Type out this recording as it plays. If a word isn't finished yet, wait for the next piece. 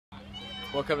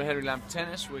Welcome to Henry Lamb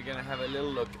Tennis. We're going to have a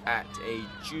little look at a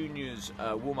juniors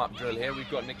warm-up drill here. We've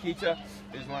got Nikita,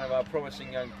 who's one of our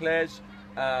promising young players.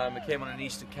 He came on an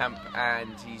Easter camp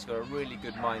and he's got a really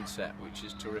good mindset, which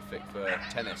is terrific for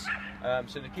tennis.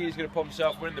 So Nikita's going to pop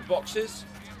himself. We're in the boxes.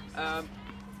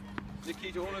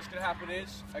 Nikita, all that's going to happen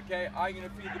is, okay, I'm going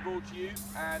to feed the ball to you,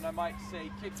 and I might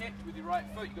say kick it with your right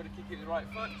foot. You've got to kick it with the right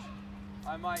foot.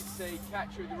 I might say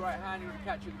catch it with your right hand. You've got to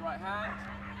catch it with the right hand.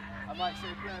 I might say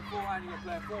play a forehand, you've got to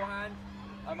play a forehand.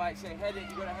 I might say head it,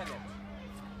 you've got to head it.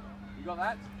 You got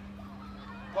that?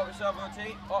 Pop yourself on the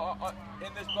tee,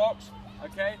 in this box,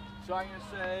 okay? So I'm going to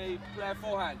say play a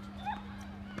forehand.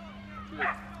 Good.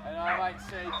 And I might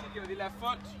say kick it with your left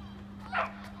foot.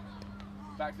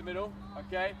 Back to the middle,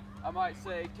 okay? I might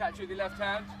say catch it with your left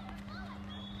hand.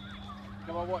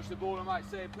 Come on, watch the ball. I might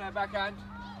say play a backhand.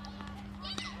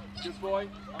 Good boy.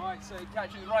 I might say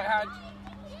catch it with the right hand.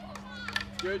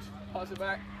 Good. Pass it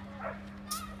back.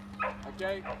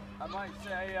 Okay. I might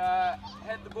say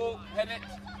head the ball, head it.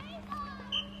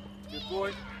 Good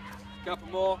boy.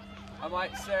 Couple more. I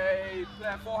might say play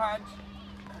a forehand.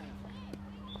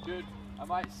 Good. I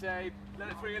might say let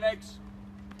it through your legs.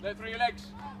 Let it through your legs.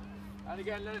 And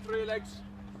again, let it through your legs.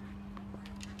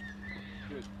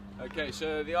 Good. Okay,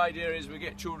 so the idea is we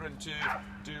get children to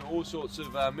do all sorts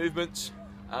of movements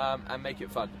and make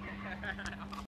it fun.